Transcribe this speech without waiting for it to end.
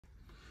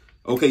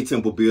Okay,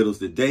 Temple Builders,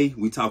 today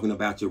we're talking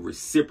about your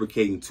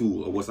reciprocating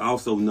tool, or what's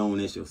also known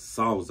as your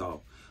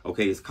Sawzall.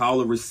 Okay, it's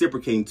called a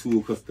reciprocating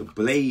tool because the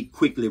blade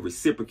quickly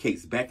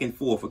reciprocates back and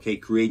forth, okay,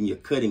 creating your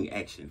cutting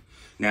action.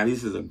 Now,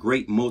 this is a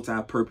great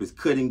multi-purpose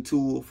cutting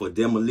tool for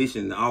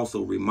demolition and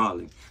also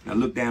remodeling. Now,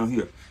 look down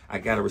here. I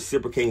got a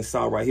reciprocating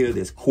saw right here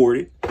that's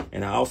corded,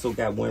 and I also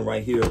got one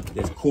right here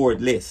that's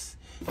cordless.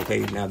 Okay,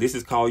 now this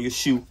is called your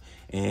shoe,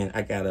 and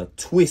I got a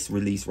twist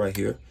release right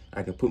here.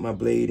 I can put my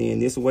blade in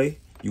this way.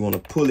 You want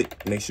to pull it,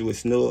 make sure it's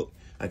snug.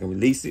 I can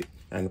release it.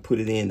 I can put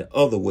it in the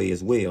other way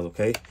as well,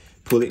 okay?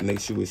 Pull it, make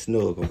sure it's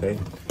snug, okay?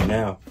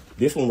 Now,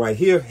 this one right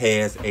here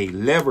has a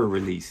lever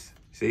release.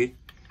 See?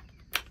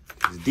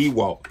 It's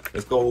D-walk.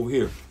 Let's go over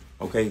here.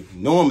 Okay,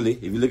 normally,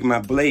 if you look at my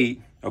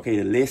blade, okay,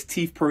 the less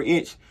teeth per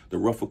inch, the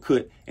rougher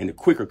cut and the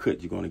quicker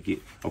cut you're going to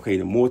get. Okay,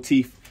 the more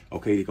teeth,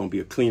 okay, it's going to be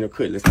a cleaner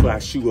cut. Let's put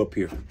our shoe up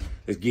here.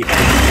 Let's get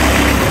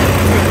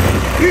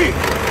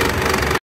it.